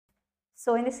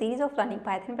So in the series of learning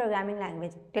Python programming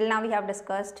language, till now we have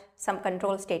discussed some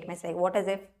control statements like what is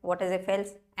if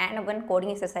else, and one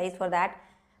coding exercise for that.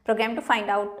 Program to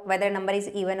find out whether number is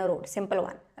even or odd, simple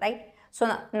one, right?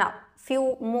 So now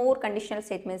few more conditional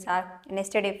statements are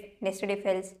nested if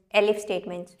else, elif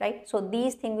statements, right? So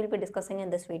these things we'll be discussing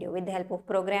in this video with the help of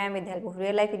program, with the help of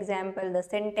real life example, the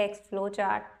syntax,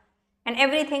 flowchart, and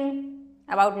everything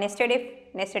about nested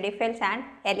if else and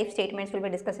elif statements we'll be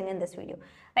discussing in this video,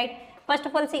 right? First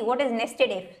of all, see what is nested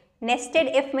if. Nested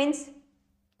if means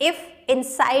if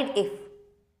inside if,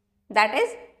 that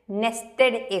is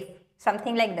nested if,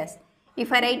 something like this.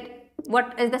 If I write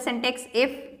what is the syntax,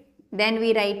 if, then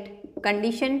we write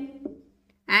condition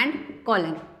and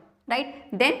colon, right?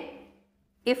 Then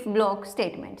if block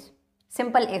statements,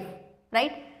 simple if,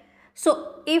 right?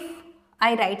 So if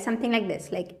I write something like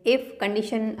this, like if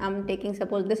condition, I'm taking,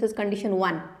 suppose this is condition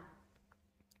 1,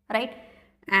 right?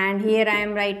 And here I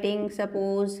am writing,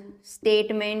 suppose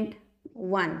statement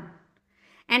 1.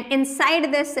 And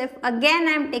inside this if, again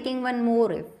I am taking one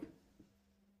more if.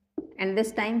 And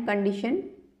this time condition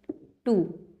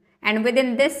 2. And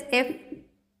within this if,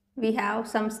 we have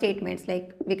some statements,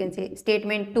 like we can say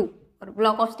statement 2 or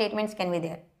block of statements can be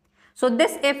there. So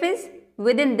this if is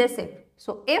within this if.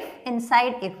 So if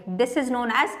inside if, this is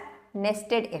known as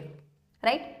nested if,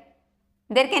 right?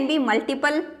 There can be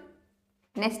multiple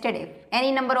nested if.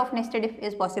 Any number of nested if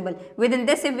is possible. Within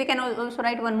this if we can also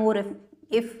write one more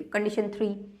if condition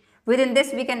 3. Within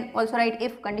this we can also write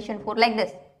if condition 4, like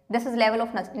this. This is level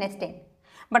of nesting.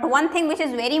 But one thing which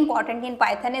is very important in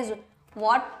Python is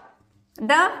what?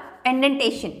 The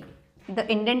indentation.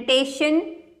 The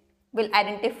indentation will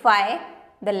identify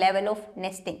the level of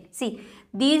nesting. See,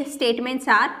 these statements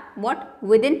are what?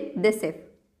 Within this if.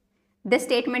 This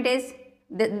statement is,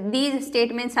 these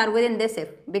statements are within this if.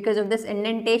 Because of this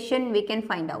indentation we can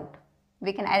find out,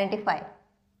 we can identify,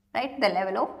 right, the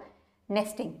level of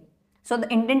nesting. So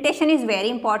the indentation is very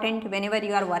important whenever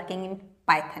you are working in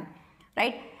Python,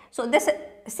 right? So this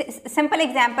simple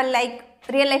example, like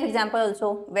real life example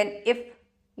also, when if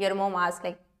your mom asks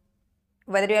like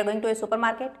whether you are going to a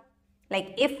supermarket,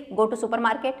 like if go to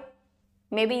supermarket,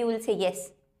 maybe you will say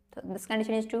yes. So this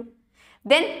condition is true.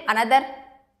 Then another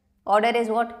order is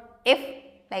what? If,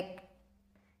 like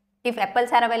if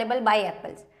apples are available, buy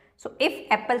apples. So if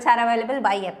apples are available,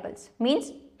 buy apples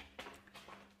means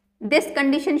this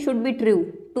condition should be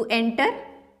true to enter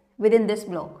within this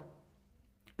block,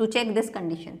 to check this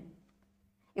condition.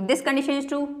 If this condition is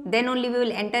true, then only we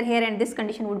will enter here and this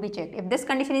condition would be checked. If this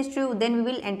condition is true, then we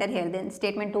will enter here, then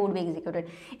statement 2 would be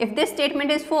executed. If this statement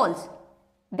is false,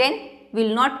 then we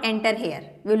will not enter here,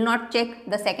 we will not check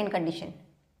the second condition.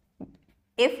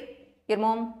 If your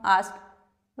mom asks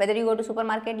whether you go to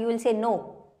supermarket, you will say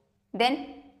no,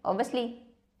 then obviously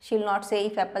she will not say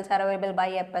if apples are available,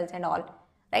 buy apples and all,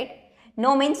 right?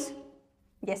 No means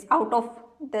yes, out of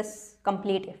this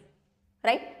complete if,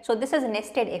 right? So this is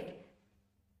nested if.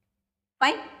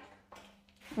 Fine.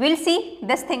 We'll see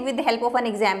this thing with the help of an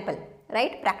example,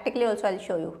 right? Practically also I'll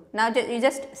show you. Now you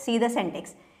just see the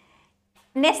syntax.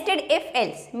 Nested if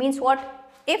else means what?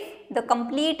 If the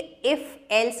complete if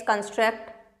else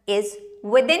construct is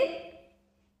within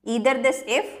either this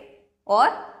if or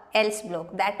else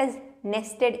block, that is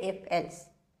nested if else.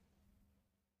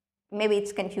 Maybe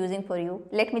it's confusing for you.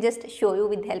 Let me just show you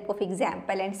with the help of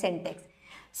example and syntax.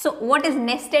 So what is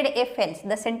nested if else?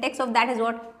 The syntax of that is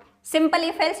what? Simple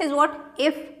if else is what?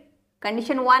 If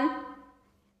condition 1,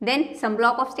 then some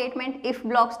block of statement, if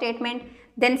block statement,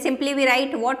 then simply we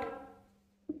write what?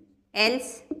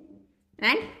 Else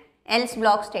and else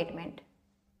block statement,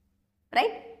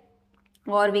 right?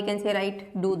 Or we can say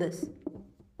write do this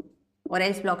or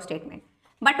else block statement.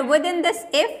 But within this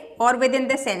if or within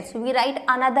this else, we write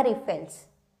another if else,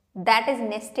 that is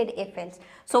nested if else.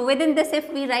 So within this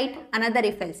if we write another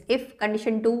if else, if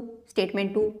condition 2,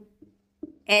 statement 2,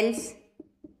 else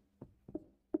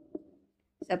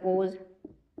suppose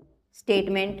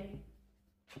statement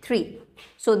 3.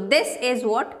 So this is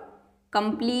what?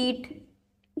 Complete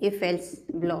if else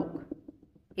block,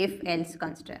 if else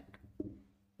construct,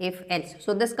 if else.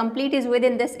 So this complete is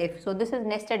within this if, so this is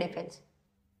nested if else.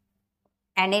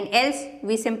 And in else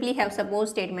we simply have suppose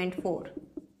statement 4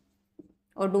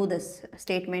 or do this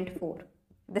statement 4.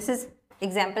 This is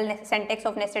example syntax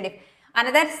of nested if.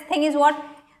 Another thing is what?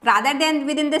 Rather than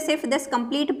within this if, this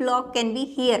complete block can be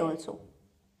here also.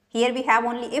 Here we have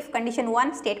only if condition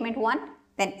 1, statement 1,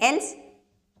 then else,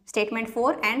 statement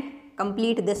 4 and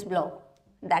complete this block.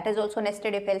 That is also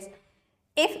nested if else.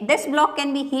 If this block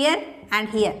can be here and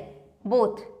here,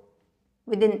 both,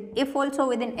 within if also,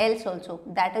 within else also,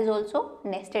 that is also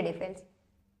nested if else,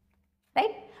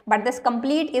 right? but this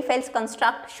complete if else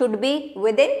construct should be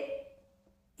within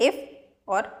if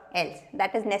or else,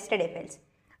 that is nested if else,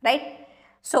 right?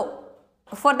 So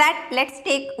for that, let's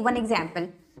take one example.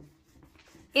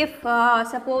 If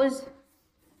suppose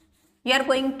you are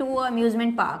going to an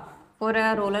amusement park for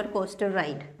a roller coaster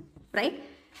ride, right,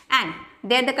 and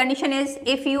there the condition is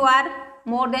if you are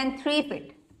more than 3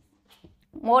 feet,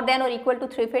 more than or equal to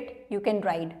 3 feet, you can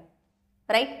ride,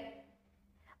 right?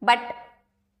 But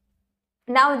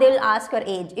now they will ask your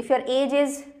age. If your age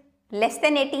is less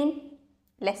than 18,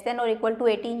 less than or equal to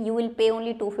 18, you will pay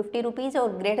only 250 rupees, or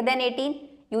greater than 18,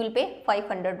 you will pay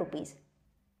 500 rupees.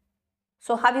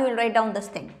 So how you will write down this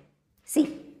thing?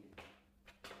 See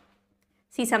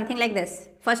something like this.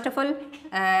 First of all,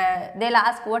 they'll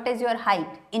ask what is your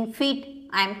height in feet.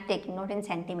 I am taking, not in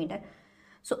centimeter.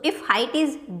 So if height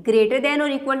is greater than or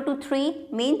equal to 3,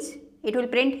 means it will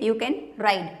print you can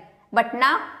ride. But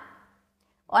now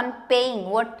on paying,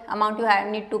 what amount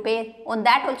you need to pay, on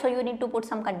that also you need to put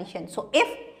some condition. So if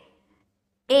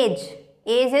age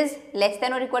is less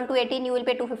than or equal to 18, you will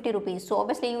pay 250 rupees. So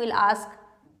obviously you will ask,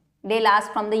 they'll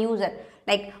ask from the user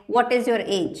like what is your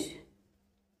age.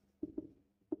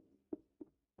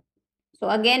 So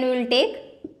again we will take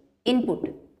input,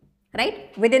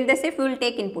 right? Within this if we will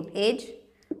take input age,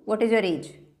 what is your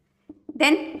age?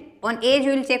 Then on age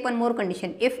we will check one more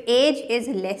condition. If age is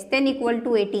less than equal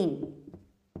to 18,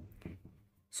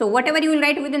 so whatever you will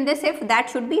write within this if, that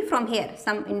should be from here.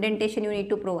 Some indentation you need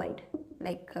to provide,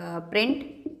 like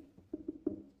print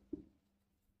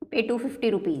pay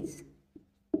 250 rupees,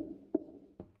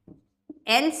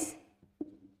 else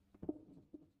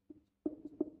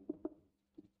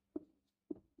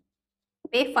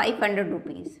pay 500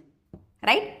 rupees,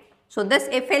 right? So this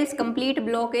if else complete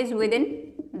block is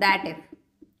within that if,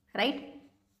 right?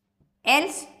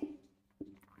 Else,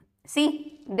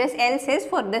 see this else is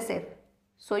for this if,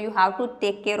 so you have to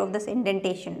take care of this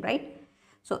indentation, right?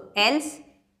 So else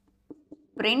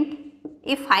print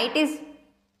if height is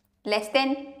less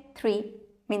than 3,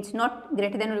 means not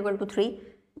greater than or equal to 3,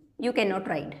 you cannot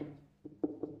write,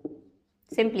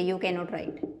 simply you cannot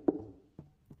write.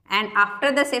 And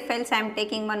after this if else I am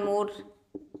taking one more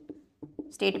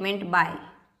statement by,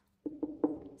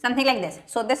 something like this.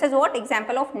 So this is what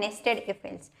example of nested if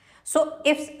else. So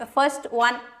if first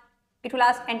one, it will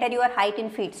ask enter your height in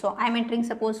feet. So I am entering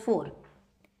suppose 4.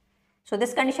 So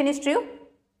this condition is true.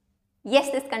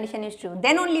 Yes, this condition is true.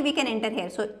 Then only we can enter here.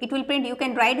 So it will print you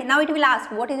can write. Now it will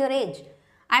ask what is your age.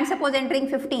 I am suppose entering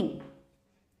 15.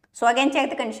 So again check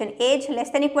the condition. Age less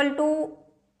than equal to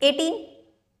 18.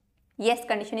 Yes,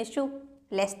 condition is true.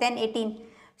 Less than 18.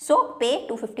 So pay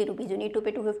 250 rupees. You need to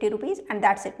pay 250 rupees and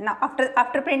that's it. Now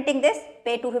after printing this,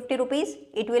 pay 250 rupees.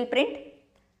 It will print.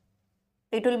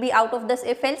 It will be out of this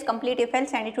if else, complete if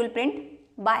else, and it will print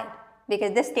by,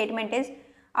 because this statement is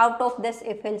out of this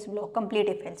if else block, complete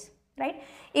if else, right?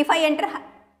 If I enter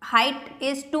height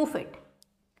is 2 feet,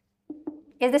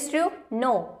 is this true?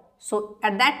 No. So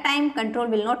at that time control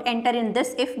will not enter in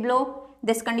this if block.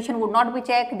 This condition would not be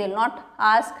checked. They will not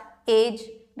ask age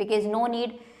because no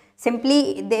need.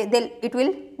 Simply it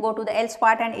will go to the else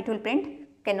part and it will print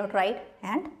cannot write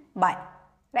and by,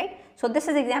 right? So this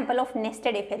is example of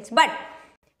nested if else. But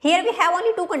here we have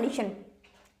only two conditions.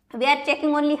 We are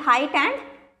checking only height and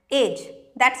age.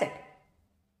 That's it,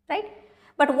 right?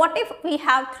 But what if we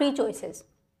have 3 choices?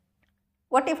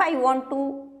 What if I want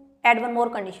to add one more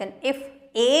condition? If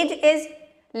age is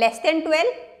less than 12,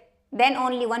 then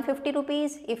only 150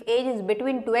 rupees. If age is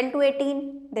between 12 to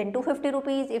 18, then 250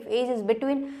 rupees. If age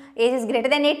is greater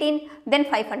than 18, then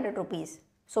 500 rupees.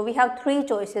 So we have 3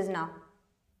 choices now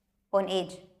on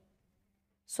age.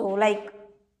 So like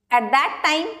at that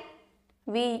time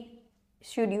we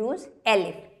should use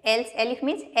elif. Else, elif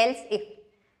means else if.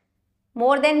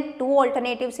 More than 2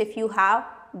 alternatives if you have,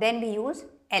 then we use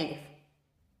elif,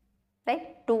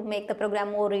 right, to make the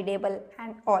program more readable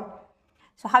and all.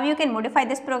 So how you can modify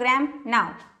this program?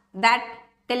 Now that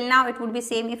till now it would be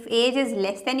same. If age is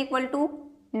less than equal to,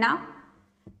 now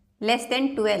less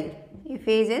than 12. If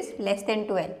age is less than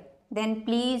 12, then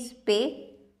please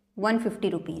pay 150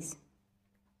 rupees,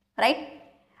 right?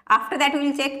 After that we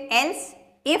will check else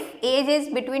if age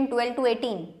is between 12 to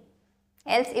 18.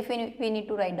 Else if we need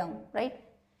to write down, right?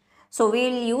 So we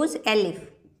will use elif,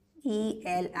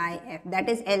 E-L-I-F, that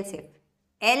is else if.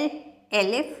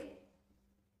 Elif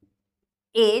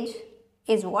age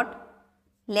is what?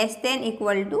 Less than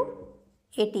equal to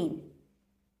 18.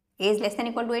 Age less than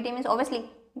equal to 18 means obviously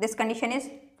this condition is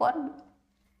for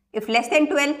if less than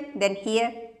 12 then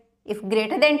here, if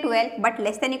greater than 12 but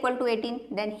less than equal to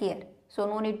 18 then here. So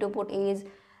no need to put age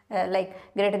like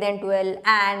greater than 12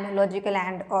 and logical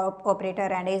and operator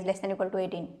and age less than or equal to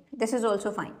 18. This is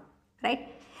also fine, right?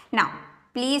 Now,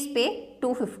 please pay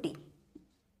 250.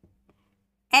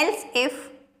 Else if,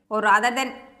 or rather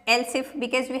than else if,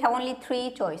 because we have only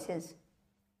 3 choices.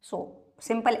 So,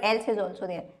 simple else is also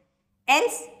there.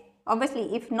 Else,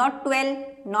 obviously, if not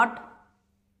 12, not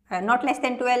less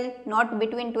than 12, not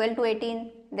between 12 to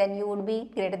 18, then you would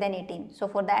be greater than 18. So,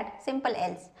 for that, simple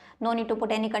else. No need to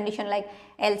put any condition like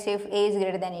else if age is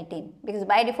greater than 18, because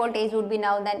by default age would be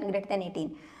now then greater than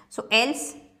 18. So,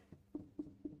 else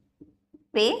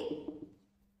pay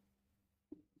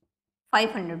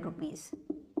 500 rupees,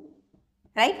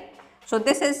 right? So,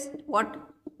 this is what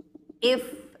if,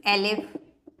 elif,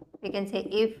 we can say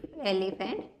if, elif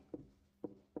and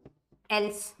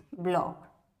else block,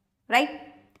 right?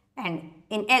 And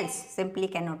in else simply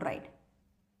cannot write.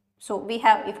 So, we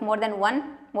have if more than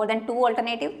 2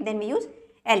 alternative, then we use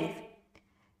elif.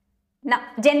 Now,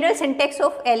 general syntax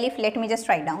of elif, let me just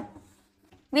write down.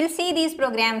 We will see these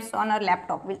programs on our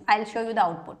laptop. I will show you the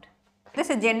output. This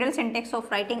is general syntax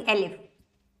of writing elif.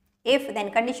 If,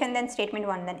 then condition, then statement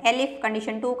 1, then elif,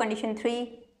 condition 2, condition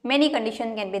 3, many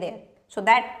conditions can be there. So,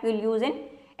 that we will use in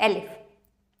elif,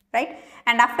 right?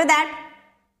 And after that,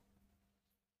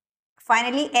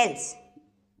 finally else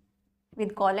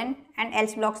with colon and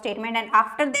else block statement, and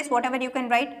after this whatever you can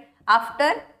write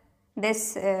after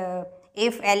this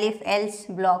if, elif, else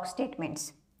block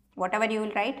statements, whatever you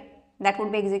will write, that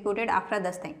would be executed after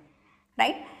this thing,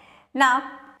 right? Now,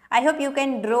 I hope you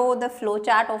can draw the flow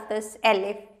chart of this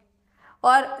elif,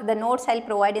 or the notes I will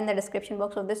provide in the description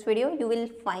box of this video. You will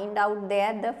find out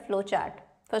there the flow chart.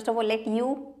 First of all, let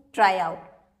you try out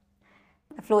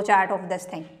the flow chart of this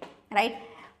thing, right?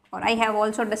 Or I have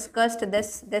also discussed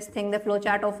this thing, the flow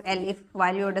chart of elif,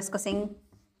 while you are discussing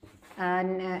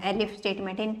an elif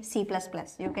statement in C++.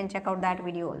 You can check out that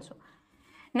video also.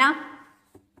 Now,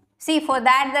 see, for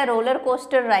that the roller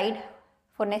coaster ride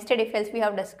for nested if else we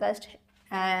have discussed.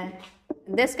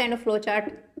 This kind of flow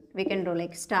chart we can do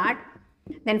like start.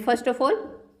 Then first of all,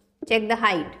 check the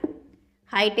height.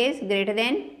 Height is greater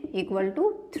than equal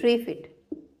to 3 feet.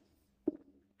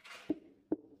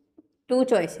 2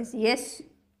 choices, yes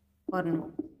or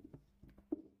no.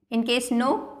 In case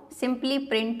no, simply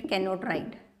print cannot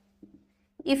write.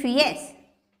 If yes,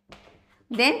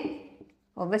 then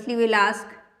obviously we will ask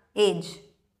age.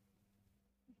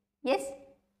 Yes.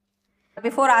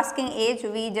 Before asking age,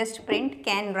 we just print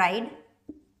can write,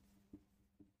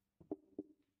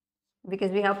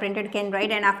 because we have printed can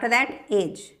write, and after that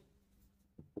age.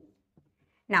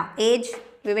 Now age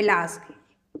we will ask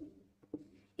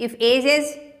if age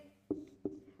is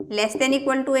less than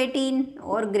equal to 18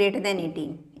 or greater than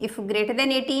 18. If greater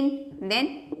than 18,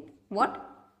 then what?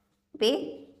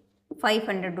 Pay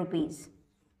 500 rupees.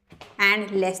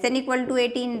 And less than equal to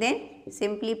 18, then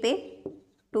simply pay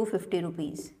 250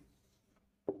 rupees.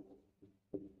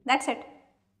 That's it.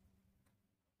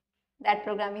 That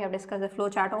program we have discussed the flow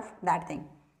chart of that thing,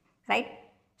 right?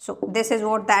 So, this is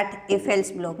what that if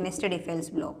else block, nested if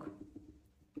else block.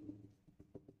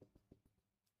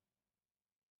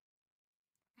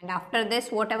 And after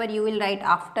this, whatever you will write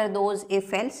after those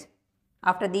if else,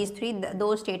 after these 3,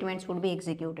 those statements would be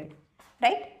executed,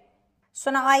 right? So,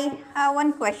 now I have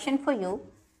one question for you.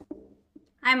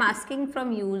 I am asking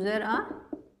from user a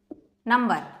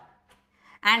number,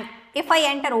 and if I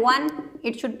enter 1,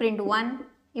 it should print 1.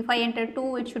 If I enter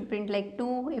 2, it should print like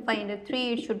 2. If I enter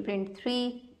 3, it should print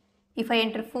 3. If I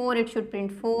enter 4, it should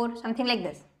print 4, something like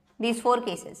this, these 4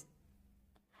 cases.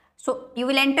 So, you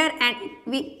will enter and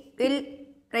we will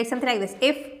write something like this.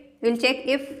 If, we will check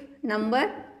if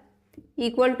number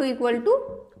equal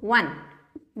to 1,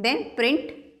 then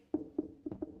print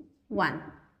 1,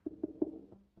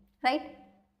 right?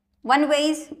 One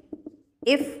way is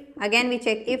if, again we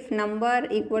check if number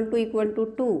equal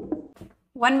to 2.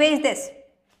 One way is this,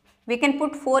 we can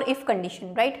put 4 if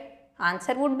condition, right?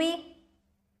 Answer would be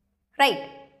right,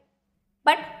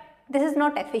 but this is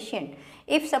not efficient.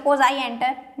 If suppose I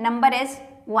enter number is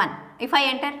 1, if I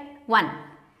enter 1,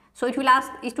 so it will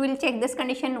ask, it will check this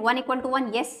condition 1 equal to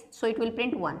 1, yes, so it will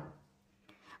print 1.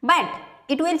 But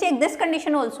it will check this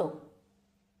condition also,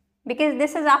 because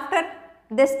this is after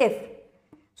this if.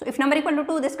 So, if number equal to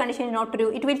 2, this condition is not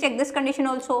true. It will check this condition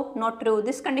also not true,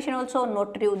 this condition also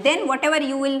not true. Then whatever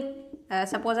you will,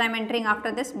 suppose I am entering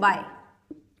after this by,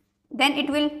 then it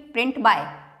will print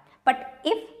by. But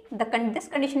if this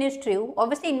condition is true,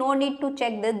 obviously no need to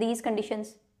check these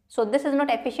conditions. So, this is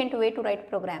not efficient way to write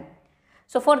program.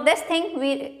 So, for this thing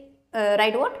we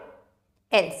write what?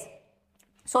 Else.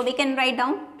 So, we can write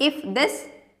down if this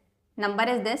number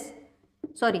is this,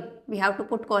 Sorry, we have to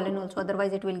put colon also,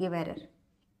 otherwise it will give error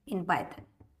in Python,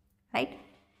 right?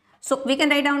 So we can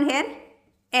write down here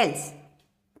else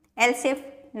if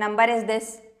number is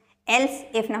this, else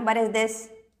if number is this,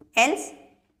 else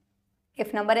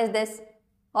if number is this,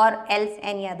 or else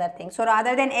any other thing. So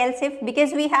rather than else if,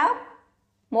 because we have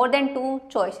more than two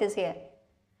choices here,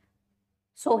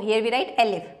 so here we write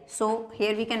elif. So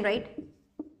here we can write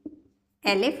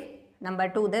elif number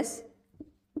 2 this,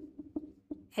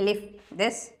 elif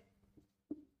this,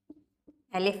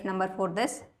 elif number 4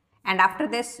 this, and after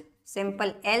this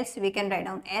simple else we can write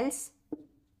down else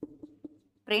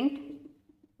print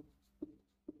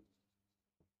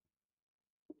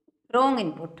wrong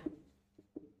input,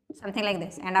 something like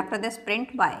this, and after this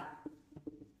print by.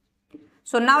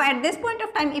 So now at this point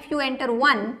of time, if you enter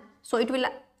 1, so it will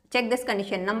check this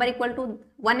condition, number equal to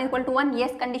 1,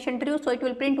 yes, condition true, so it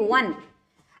will print 1,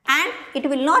 and it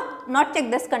will not check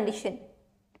this condition.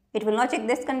 It will not check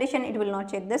this condition, it will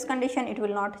not check this condition, it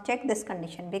will not check this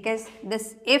condition, because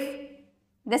this, if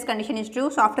this condition is true,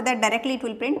 so after that directly it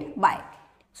will print by.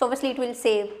 So obviously it will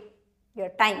save your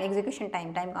time, execution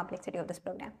time complexity of this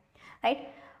program, right?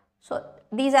 So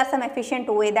these are some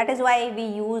efficient way, that is why we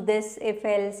use this if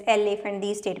else, elif and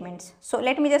these statements. So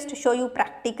let me just show you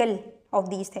practical of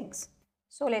these things.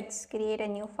 So let's create a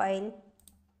new file,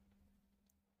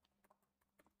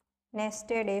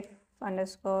 nested if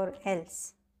underscore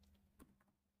else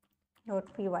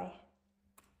 .py,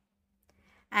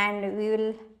 and we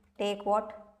will take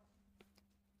what?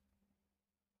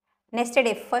 Nested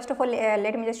if. First of all,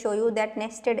 let me just show you that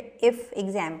nested if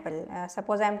example.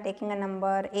 Suppose I am taking a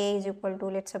number a is equal to,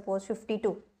 let's suppose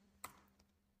 52,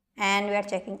 and we are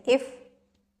checking if,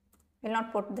 we will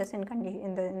not put this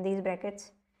in these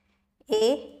brackets,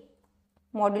 a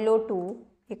modulo 2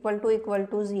 equal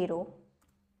to 0,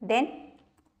 then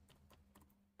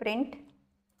print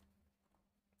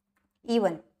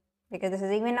even, because this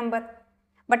is even number.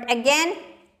 But again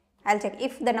I will check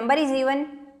if the number is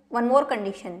even. One more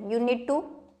condition, you need to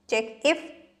check if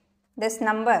this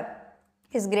number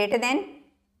is greater than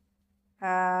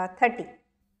 30.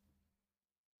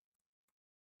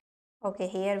 Okay,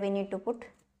 here we need to put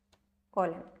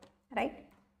colon, right?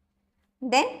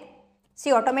 Then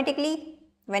see, automatically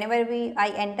whenever I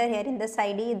enter here in this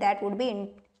ID, that would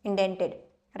be indented,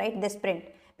 right, this print,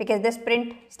 because this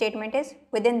print statement is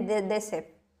within this if,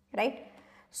 right?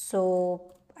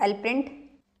 So I'll print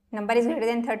number is greater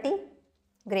than 30,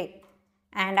 great,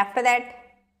 and after that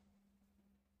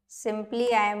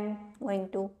simply I am going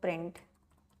to print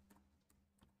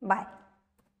by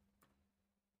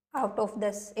out of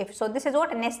this if. So this is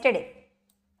what? Nested if,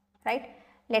 right?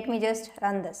 Let me just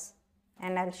run this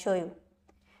and I'll show you.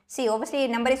 See, obviously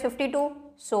number is 52,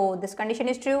 so this condition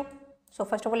is true, so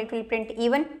first of all it will print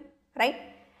even, right?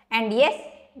 And yes,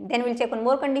 then we'll check one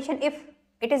more condition, if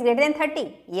it is greater than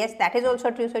 30, yes, that is also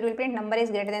true, so it will print number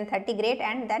is greater than 30, great,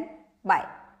 and then by,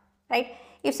 right?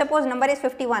 If suppose number is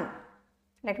 51,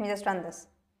 let me just run this,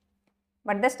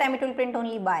 but this time it will print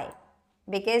only by,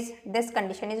 because this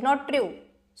condition is not true,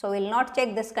 so we will not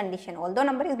check this condition, although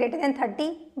number is greater than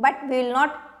 30, but we will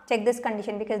not check this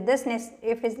condition because this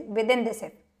if is within this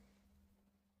if.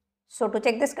 So to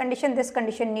check this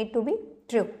condition need to be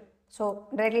true, so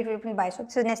directly it will print by. So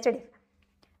this is nested if.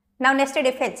 Now nested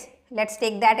if else, let's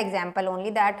take that example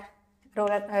only, that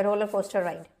roller coaster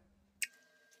ride.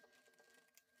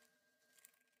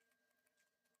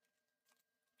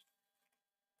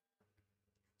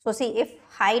 So see, if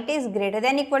height is greater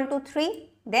than equal to 3,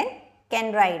 then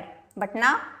can ride, but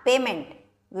now payment,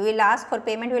 we will ask for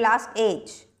payment, we will ask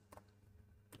age,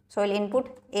 so we will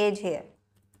input age here.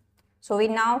 So we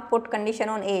now put condition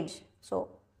on age. So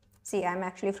see, I am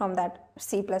actually from that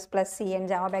C++, C and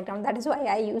Java background, that is why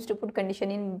I used to put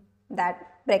condition in that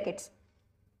brackets,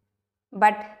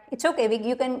 but it's okay,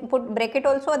 you can put bracket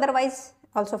also, otherwise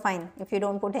also fine if you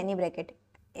don't put any bracket.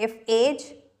 If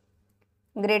age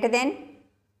greater than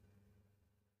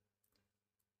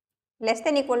less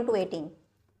than equal to 18,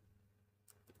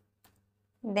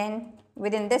 then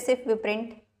within this if we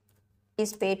print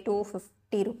is pay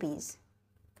 250 rupees,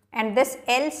 and this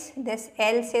else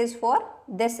is for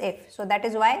this if, so that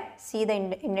is why see the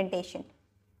indentation,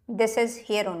 this is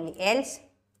here only, else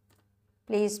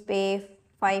please pay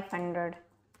 500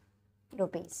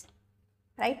 rupees,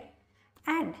 right?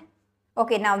 And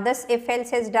okay, now this if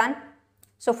else is done,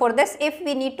 so for this if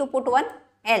we need to put one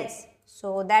else,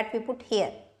 so that we put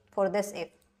here for this if,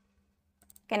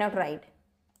 cannot write,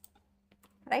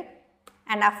 right?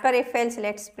 And after if else,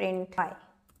 let's print by.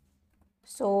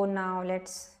 So now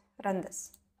let's run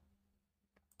this.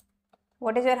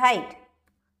 What is your height?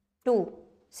 2.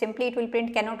 Simply it will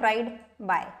print cannot ride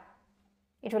by.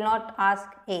 It will not ask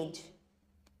age.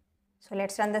 So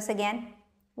let's run this again.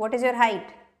 What is your height?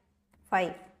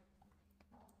 5.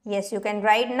 Yes, you can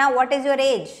write now what is your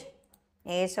age.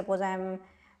 Age, suppose I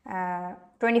am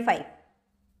 25.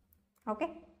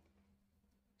 Okay.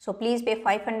 So please pay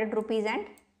 500 rupees and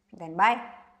then buy.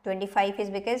 25 is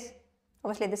because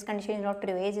obviously this condition is not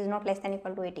true. Age is not less than or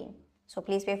equal to 18. So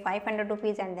please pay 500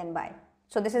 rupees and then buy.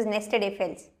 So this is nested if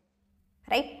else,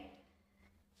 right?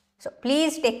 So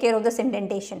please take care of this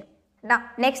indentation. Now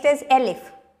next is elif.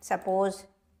 Suppose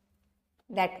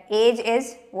that age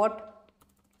is what?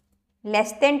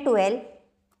 Less than 12.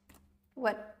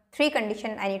 What? 3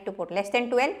 condition I need to put. Less than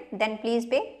 12, then please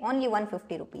pay only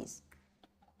 150 rupees.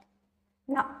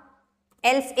 Now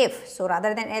else if. So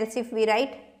rather than else if we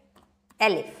write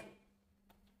elif.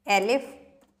 Elif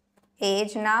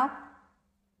age now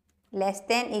less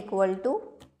than equal to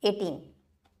 18.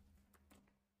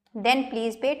 Then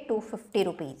please pay 250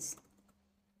 rupees.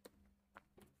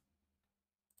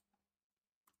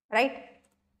 Right?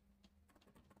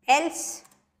 Else,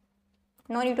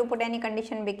 no need to put any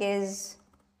condition because,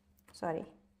 sorry.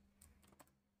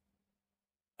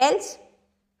 Else,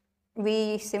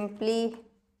 we simply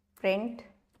print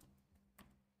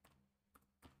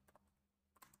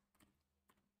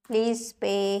please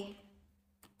pay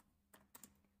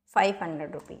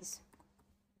 500 rupees.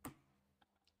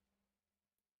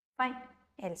 Fine,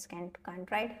 else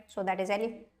can't write. So that is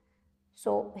elif.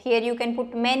 So here you can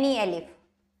put many elif.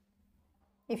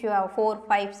 If you have 4,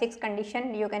 5, 6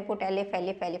 condition, you can put elif,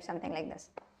 elif, elif, something like this,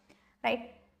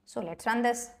 right? So let's run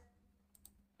this.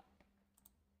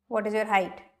 What is your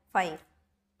height? 5.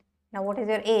 Now what is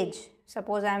your age?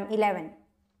 Suppose I am 11.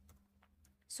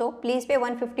 So please pay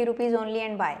 150 rupees only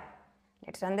and buy.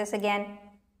 Let's run this again.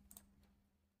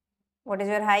 What is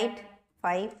your height?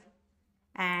 5.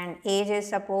 And age is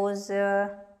suppose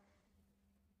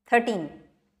 13.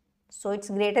 So it's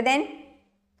greater than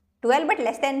 12 but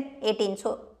less than 18.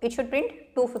 So it should print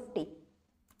 250.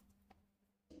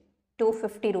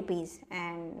 250 rupees.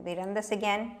 And we run this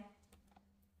again.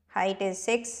 Height is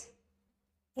 6.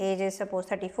 Age is suppose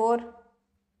 34.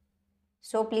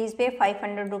 So please pay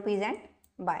 500 rupees and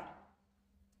buy.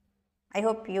 I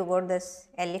hope you got this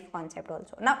elif concept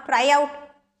also. Now try out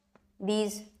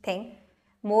these things.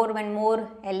 More and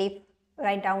more elif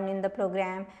write down in the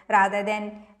program, rather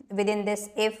than within this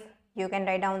if, you can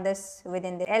write down this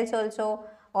within the else also,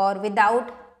 or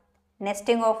without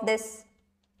nesting of this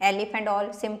elif and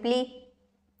all, simply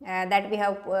that we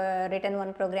have written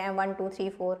one program 1, 2, 3,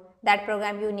 4, that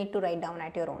program you need to write down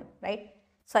at your own, right?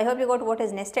 So I hope you got what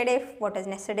is nested if, what is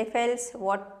nested if else,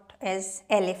 what is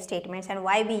elif statements and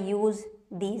why we use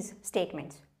these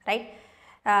statements, right?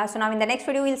 So now in the next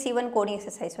video we will see one coding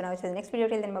exercise. So now it says next video,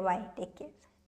 till then bye bye, take care.